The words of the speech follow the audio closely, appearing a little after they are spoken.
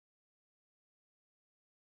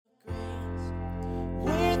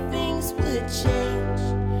lives would change,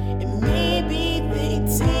 and maybe they'd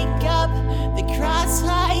take up the cross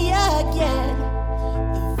high again.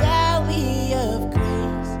 The valley of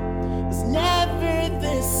grace was never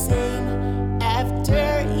the same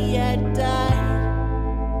after he had died.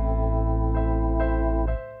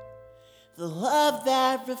 The love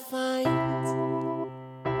that refines.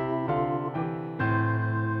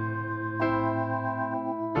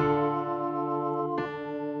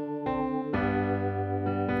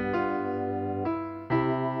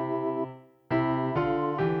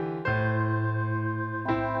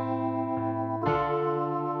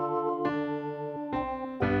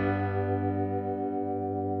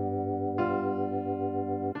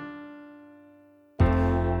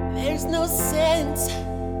 There's no sense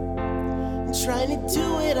in trying to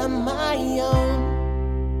do it on my own.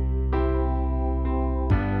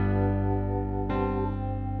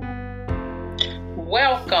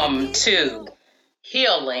 Welcome to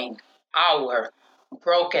Healing Our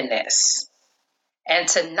Brokenness. And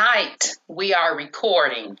tonight we are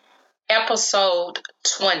recording episode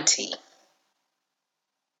 20.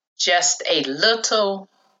 Just a little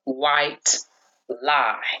white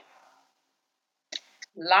lie.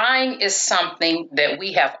 Lying is something that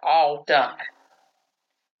we have all done.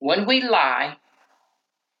 When we lie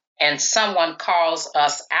and someone calls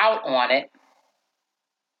us out on it,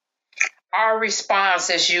 our response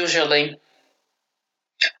is usually,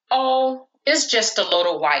 "Oh, it's just a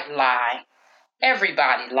little white lie.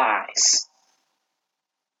 Everybody lies."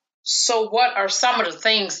 So what are some of the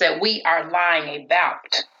things that we are lying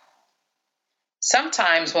about?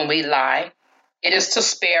 Sometimes when we lie, it is to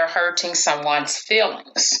spare hurting someone's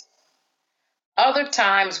feelings. Other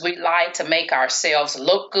times we lie to make ourselves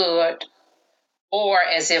look good or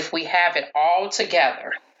as if we have it all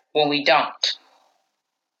together when we don't.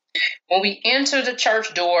 When we enter the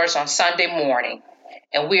church doors on Sunday morning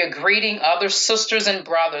and we are greeting other sisters and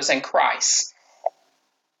brothers in Christ,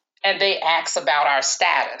 and they ask about our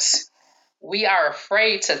status, we are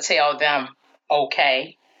afraid to tell them,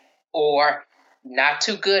 okay, or not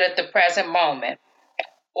too good at the present moment,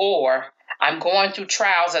 or I'm going through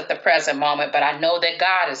trials at the present moment, but I know that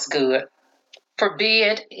God is good.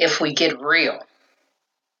 Forbid if we get real.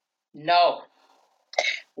 No,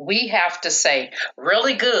 we have to say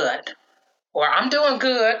really good, or I'm doing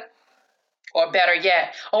good, or better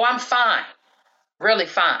yet, oh, I'm fine, really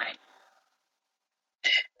fine.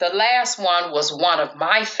 The last one was one of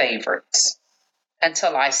my favorites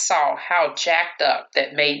until I saw how jacked up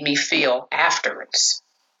that made me feel afterwards.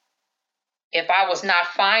 If I was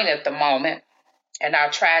not fine at the moment and I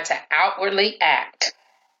tried to outwardly act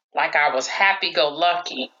like I was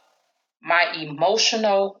happy-go-lucky, my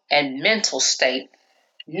emotional and mental state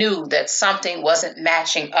knew that something wasn't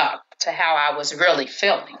matching up to how I was really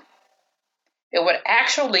feeling. It would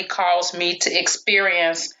actually cause me to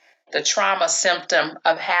experience the trauma symptom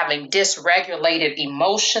of having dysregulated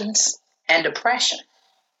emotions and depression.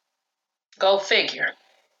 Go figure.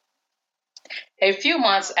 A few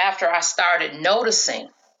months after I started noticing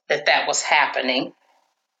that was happening,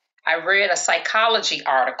 I read a psychology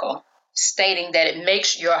article stating that it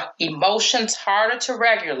makes your emotions harder to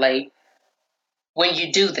regulate when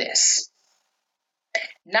you do this.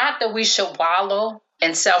 Not that we should wallow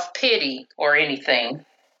in self-pity or anything,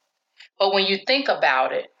 but when you think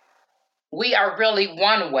about it, we are really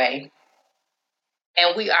one way,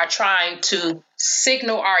 and we are trying to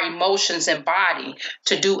signal our emotions and body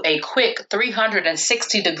to do a quick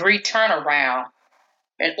 360-degree turnaround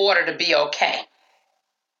in order to be okay.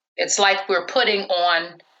 It's like we're putting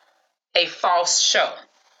on a false show.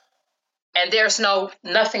 And there's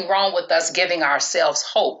nothing wrong with us giving ourselves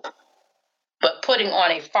hope. But putting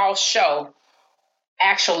on a false show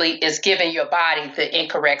actually is giving your body the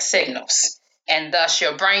incorrect signals. And thus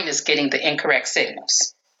your brain is getting the incorrect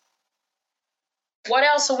signals. What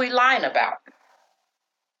else are we lying about?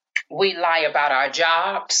 We lie about our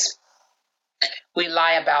jobs. We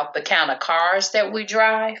lie about the kind of cars that we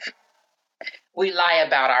drive. We lie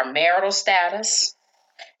about our marital status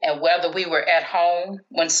and whether we were at home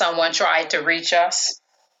when someone tried to reach us.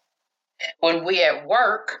 When we at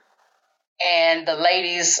work and the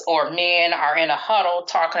ladies or men are in a huddle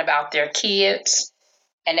talking about their kids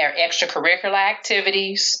and their extracurricular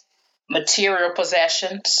activities, material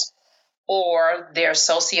possessions, or their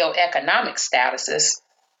socioeconomic statuses,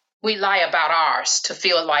 we lie about ours to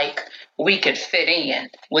feel like we could fit in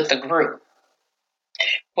with the group.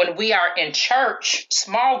 When we are in church,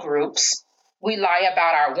 small groups, we lie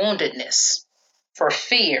about our woundedness for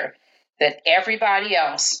fear that everybody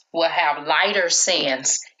else will have lighter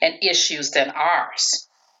sins and issues than ours.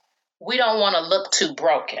 We don't want to look too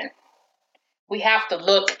broken. We have to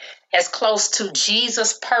look as close to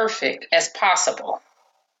Jesus perfect as possible.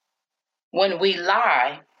 When we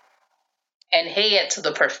lie and head to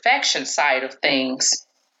the perfection side of things,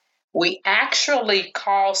 we actually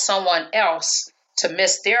cause someone else to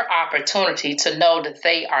miss their opportunity to know that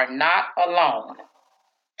they are not alone.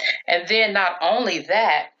 And then not only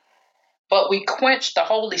that, but we quench the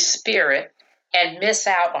Holy Spirit and miss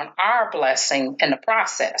out on our blessing in the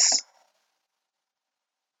process.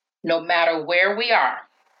 No matter where we are,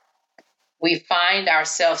 we find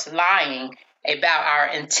ourselves lying about our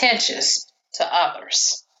intentions to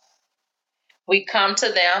others. We come to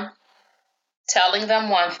them telling them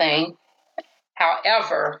one thing,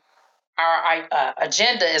 however, our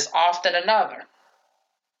agenda is often another.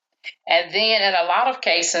 And then in a lot of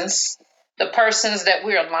cases, the persons that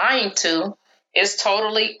we are lying to is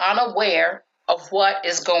totally unaware of what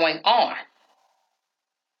is going on.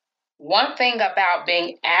 One thing about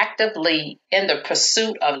being actively in the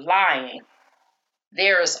pursuit of lying,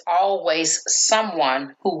 there is always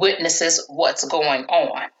someone who witnesses what's going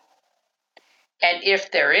on. And if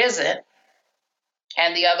there isn't,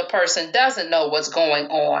 and the other person doesn't know what's going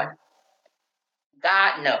on,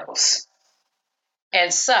 God knows.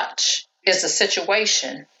 And such is the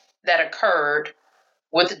situation that occurred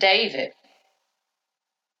with David.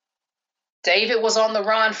 David was on the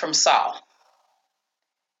run from Saul.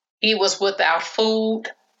 He was without food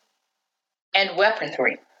and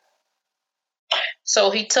weaponry.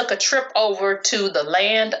 So he took a trip over to the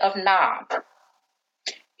land of Nob.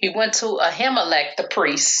 He went to Ahimelech the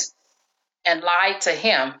priest and lied to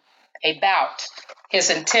him about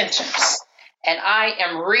his intentions. And I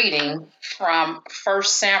am reading from 1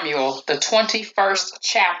 Samuel, the 21st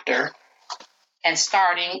chapter, and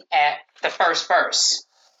starting at the first verse.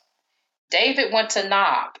 David went to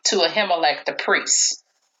Nob, to Ahimelech the priest.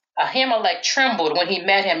 Ahimelech trembled when he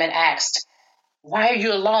met him and asked, "Why are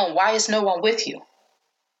you alone? Why is no one with you?"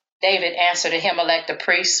 David answered Ahimelech the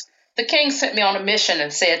priest, "The king sent me on a mission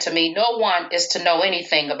and said to me, 'No one is to know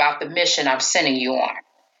anything about the mission I'm sending you on.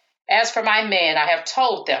 As for my men, I have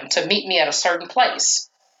told them to meet me at a certain place.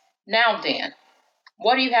 Now then,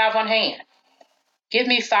 what do you have on hand? Give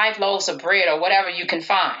me 5 loaves of bread or whatever you can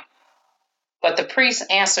find." But the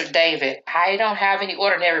priest answered David, "I don't have any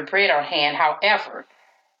ordinary bread on hand. However,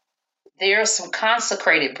 there is some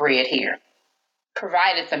consecrated bread here,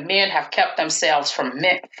 provided the men have kept themselves from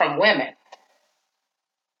women."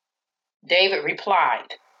 David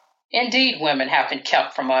replied, "Indeed, women have been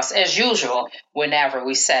kept from us as usual whenever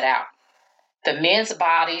we set out. The men's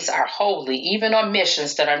bodies are holy, even on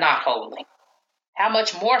missions that are not holy. How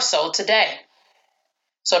much more so today?"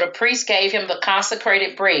 So the priest gave him the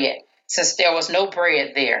consecrated bread, since there was no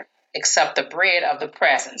bread there, except the bread of the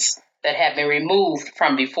presence that had been removed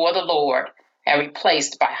from before the Lord and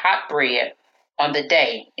replaced by hot bread on the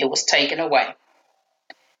day it was taken away.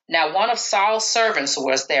 Now one of Saul's servants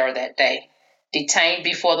was there that day, detained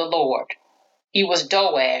before the Lord. He was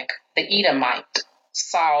Doeg, the Edomite,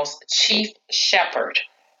 Saul's chief shepherd.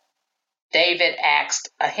 David asked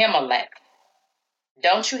Ahimelech,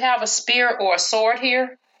 "Don't you have a spear or a sword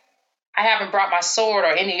here?" "I haven't brought my sword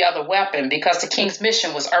or any other weapon because the king's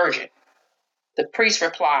mission was urgent." The priest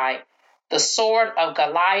replied, "The sword of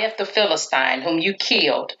Goliath the Philistine, whom you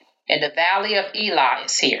killed in the valley of Elah,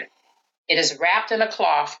 is here. It is wrapped in a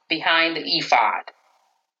cloth behind the ephod.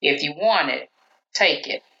 If you want it, take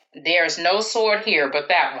it. There is no sword here but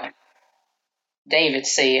that one." David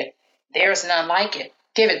said, "There is none like it.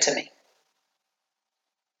 Give it to me."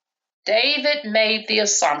 David made the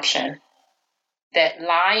assumption that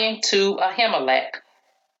lying to Ahimelech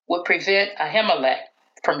would prevent Ahimelech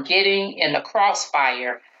from getting in the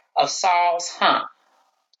crossfire of Saul's hunt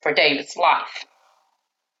for David's life.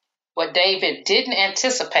 What David didn't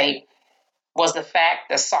anticipate was the fact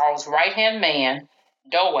that Saul's right-hand man,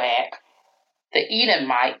 Doeg, the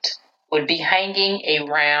Edomite, would be hanging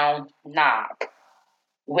around Nob,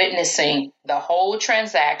 witnessing the whole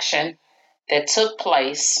transaction that took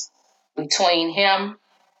place between him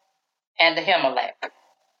and Ahimelech.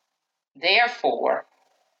 Therefore,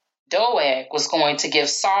 Doeg was going to give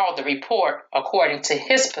Saul the report according to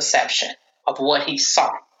his perception of what he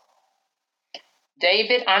saw.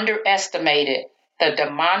 David underestimated the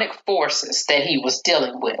demonic forces that he was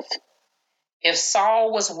dealing with. If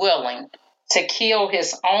Saul was willing to kill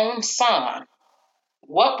his own son,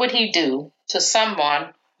 what would he do to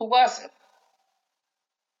someone who wasn't?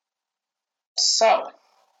 So,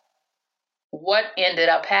 what ended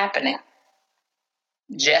up happening?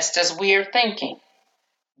 Just as we're thinking,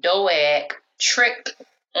 Doeg tricked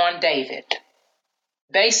on David.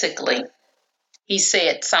 Basically, he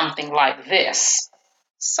said something like this: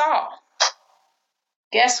 "Saul,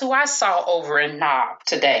 Guess who I saw over in Nob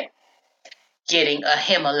today getting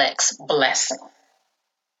Ahimelech's blessing?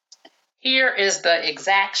 Here is the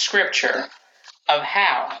exact scripture of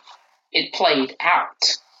how it played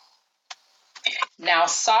out. Now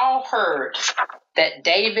Saul heard that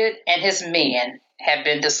David and his men had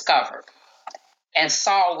been discovered, and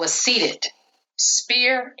Saul was seated,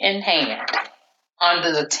 spear in hand,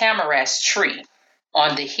 under the tamarisk tree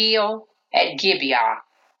on the hill at Gibeah,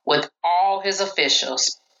 with all his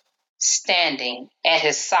officials standing at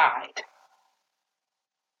his side.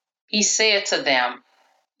 He said to them,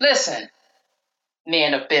 "Listen,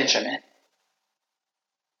 men of Benjamin,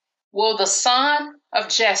 will the son of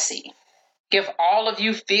Jesse give all of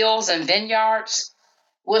you fields and vineyards?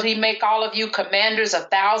 Will he make all of you commanders of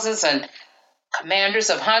thousands and commanders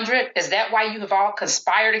of hundreds? Is that why you have all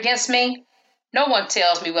conspired against me? No one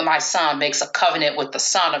tells me when my son makes a covenant with the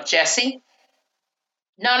son of Jesse.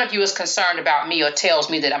 None of you is concerned about me or tells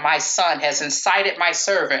me that my son has incited my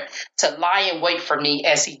servant to lie in wait for me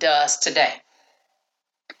as he does today."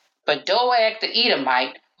 But Doeg the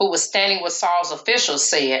Edomite, who was standing with Saul's officials,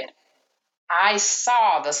 said, "I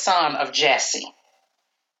saw the son of Jesse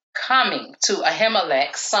coming to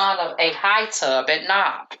Ahimelech, son of Ahitub at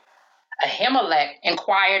Nob. Ahimelech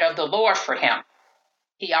inquired of the Lord for him.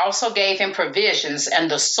 He also gave him provisions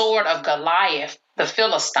and the sword of Goliath the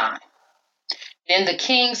Philistine." Then the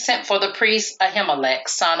king sent for the priest Ahimelech,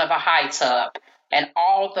 son of Ahitub, and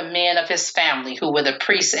all the men of his family who were the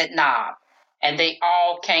priests at Nob, and they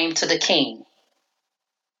all came to the king.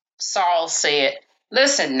 Saul said,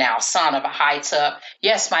 "Listen now, son of Ahitub."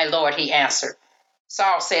 "Yes, my lord," he answered.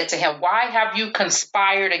 Saul said to him, "Why have you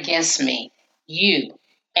conspired against me, you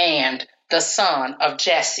and the son of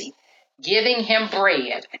Jesse, giving him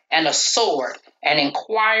bread and a sword and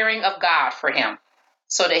inquiring of God for him,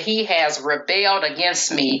 so that he has rebelled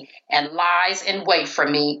against me and lies in wait for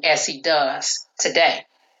me as he does today?"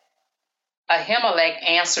 Ahimelech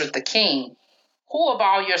answered the king, "Who of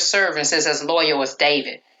all your servants is as loyal as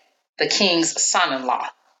David, the king's son-in-law,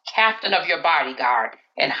 captain of your bodyguard,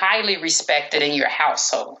 and highly respected in your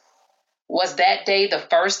household? Was that day the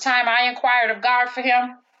first time I inquired of God for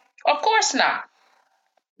him? Of course not.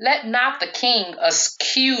 Let not the king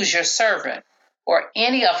accuse your servant or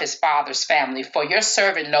any of his father's family, for your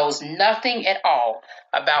servant knows nothing at all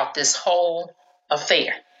about this whole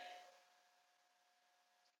affair."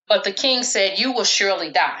 But the king said, "You will surely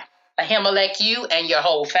die, Ahimelech, you and your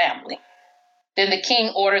whole family." Then the king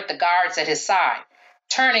ordered the guards at his side,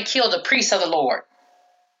 "Turn and kill the priests of the Lord,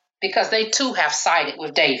 because they too have sided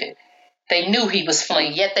with David. They knew he was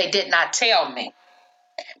fleeing, yet they did not tell me."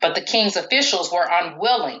 But the king's officials were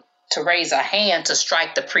unwilling to raise a hand to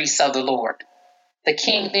strike the priests of the Lord. The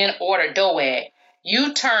king then ordered Doeg,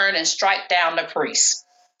 "You turn and strike down the priests."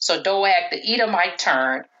 So Doeg the Edomite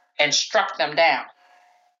turned and struck them down.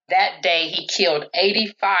 That day he killed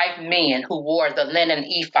 85 men who wore the linen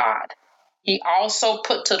ephod. He also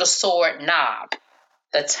put to the sword Nob,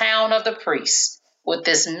 the town of the priests, with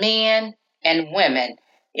its men and women,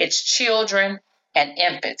 its children and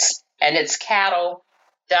infants, and its cattle,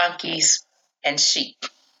 donkeys, and sheep.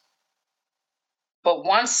 But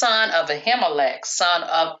one son of Ahimelech, son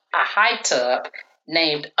of Ahitub,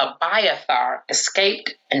 named Abiathar,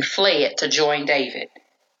 escaped and fled to join David.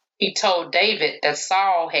 He told David that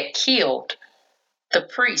Saul had killed the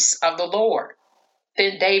priests of the Lord.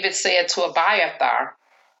 Then David said to Abiathar,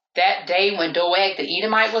 "That day when Doeg the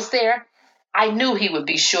Edomite was there, I knew he would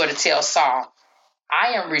be sure to tell Saul,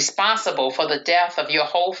 'I am responsible for the death of your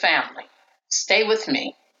whole family. Stay with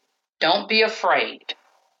me. Don't be afraid.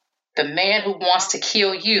 The man who wants to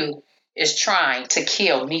kill you is trying to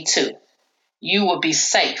kill me too. You will be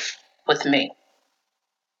safe with me.'"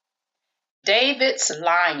 David's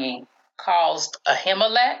lying caused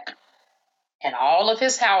Ahimelech and all of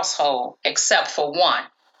his household, except for one,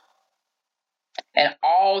 and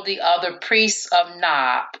all the other priests of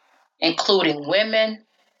Nob, including women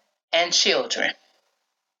and children,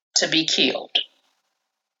 to be killed.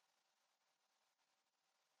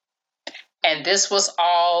 And this was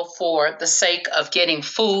all for the sake of getting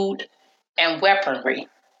food and weaponry,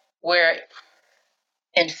 where,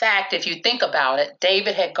 in fact, if you think about it,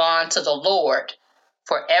 David had gone to the Lord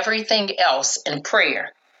for everything else in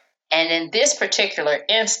prayer. And in this particular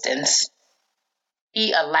instance,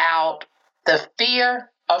 he allowed the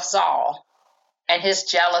fear of Saul and his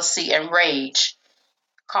jealousy and rage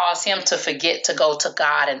cause him to forget to go to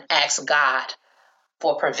God and ask God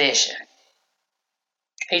for provision.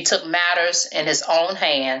 He took matters in his own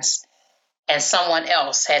hands, and someone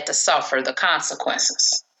else had to suffer the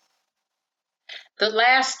consequences. The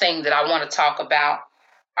last thing that I want to talk about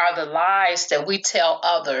are the lies that we tell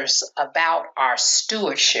others about our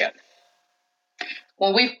stewardship.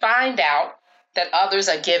 When we find out that others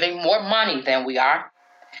are giving more money than we are,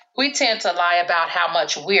 we tend to lie about how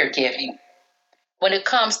much we're giving. When it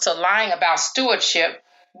comes to lying about stewardship,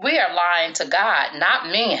 we are lying to God, not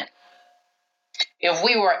men. If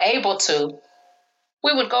we were able to,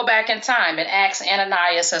 we would go back in time and ask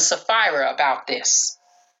Ananias and Sapphira about this.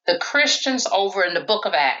 The Christians over in the book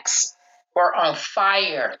of Acts were on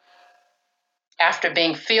fire after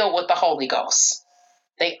being filled with the Holy Ghost.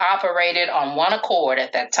 They operated on one accord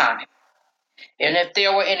at that time. And if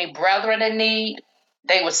there were any brethren in need,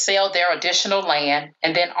 they would sell their additional land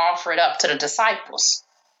and then offer it up to the disciples.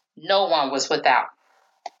 No one was without.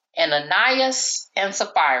 Ananias and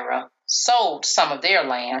Sapphira sold some of their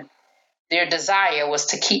land. Their desire was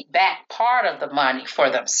to keep back part of the money for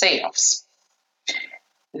themselves.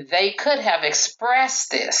 They could have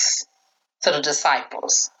expressed this to the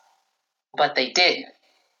disciples, but they didn't.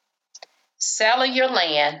 Selling your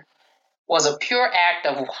land was a pure act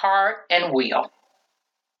of heart and will.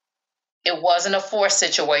 It wasn't a forced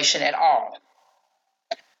situation at all.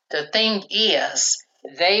 The thing is,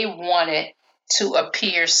 they wanted to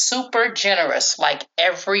appear super generous like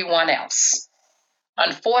everyone else.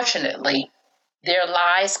 Unfortunately, their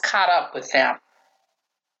lies caught up with them,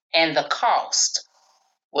 and the cost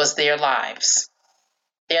was their lives.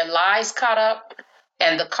 Their lies caught up,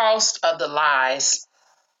 and the cost of the lies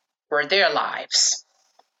were their lives.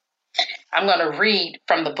 I'm going to read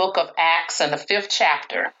from the book of Acts in the 5th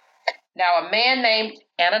chapter. Now, a man named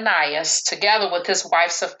Ananias, together with his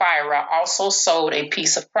wife Sapphira, also sold a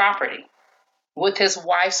piece of property. With his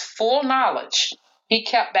wife's full knowledge, he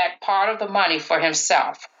kept back part of the money for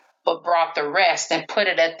himself, but brought the rest and put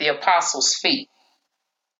it at the apostles' feet.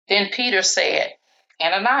 Then Peter said,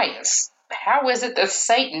 Ananias, how is it that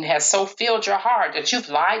Satan has so filled your heart that you've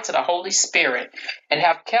lied to the Holy Spirit and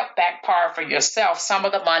have kept back part for yourself some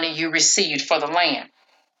of the money you received for the land?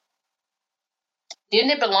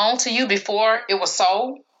 Didn't it belong to you before it was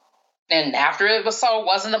sold? And after it was sold,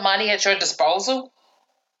 wasn't the money at your disposal?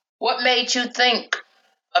 What made you think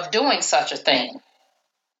of doing such a thing?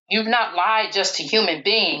 You've not lied just to human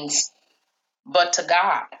beings, but to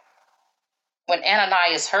God. When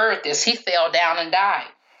Ananias heard this, he fell down and died,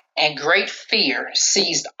 and great fear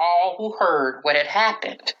seized all who heard what had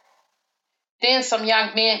happened. Then some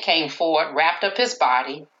young men came forward, wrapped up his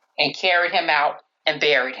body, and carried him out and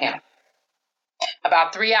buried him.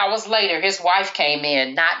 About 3 hours later, his wife came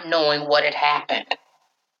in, not knowing what had happened.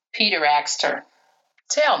 Peter asked her,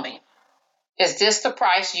 Tell me, is this the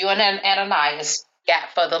price you and Ananias got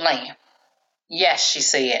for the land? Yes, she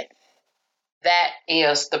said. That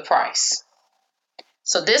is the price.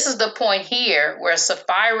 So this is the point here where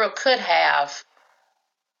Sapphira could have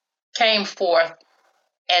came forth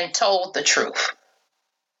and told the truth,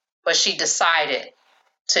 but she decided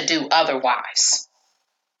to do otherwise.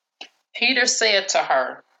 Peter said to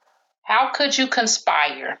her, How could you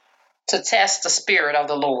conspire to test the Spirit of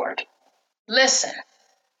the Lord? Listen,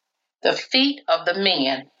 the feet of the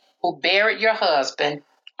men who buried your husband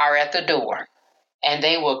are at the door, and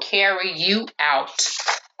they will carry you out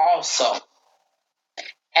also.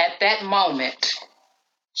 At that moment,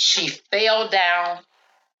 she fell down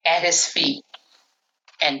at his feet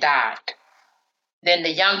and died. Then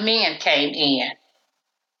the young men came in,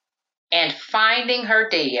 and finding her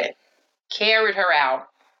dead, carried her out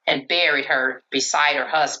and buried her beside her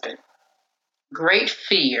husband. Great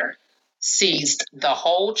fear seized the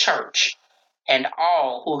whole church and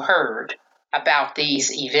all who heard about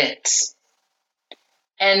these events.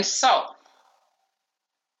 And so,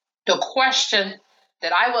 the question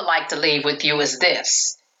that I would like to leave with you is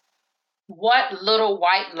this. What little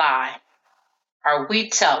white lie are we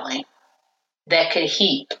telling that could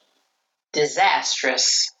heap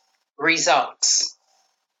disastrous results?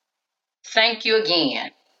 Thank you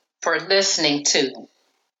again for listening to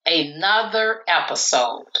another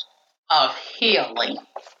episode of Healing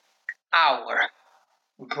Our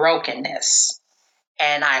Brokenness.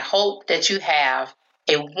 And I hope that you have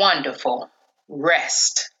a wonderful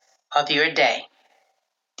rest of your day.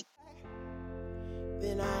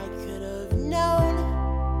 Then I could have known.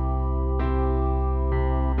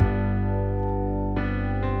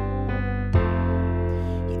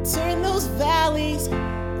 You turn those valleys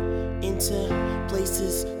into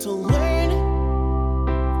places to learn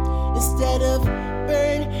instead of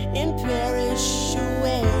burn and perish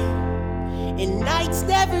away. And nights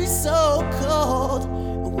never so cold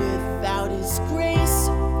without His grace.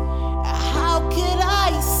 How could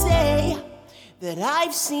I say that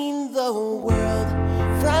I've seen the world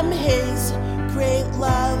from His great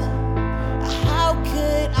love? How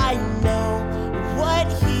could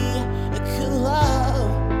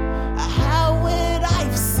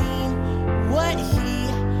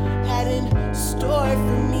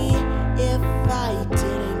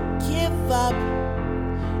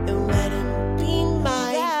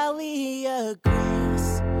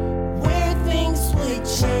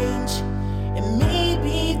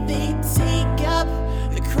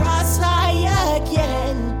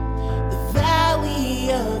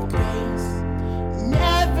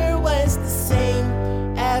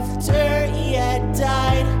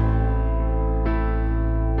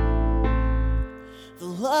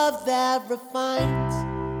have refined.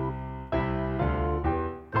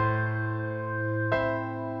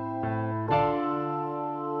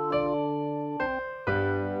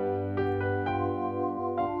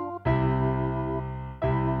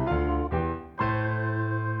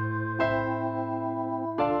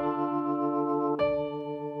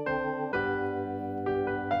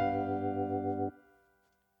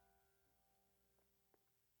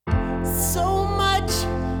 So much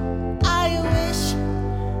I wish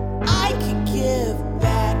I could give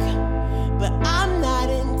back, but I'm not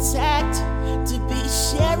intact to be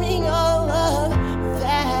sharing all of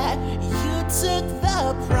that. You took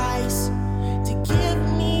the price to give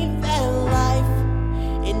me that life,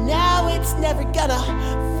 and now it's never gonna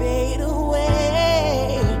fade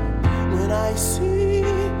away. When I see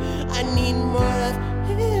I need more of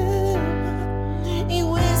him, he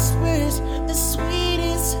whispers the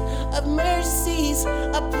sweetest of mercies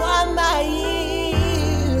upon my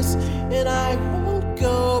ears, and I won't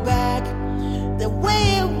go back the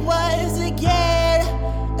way it was again.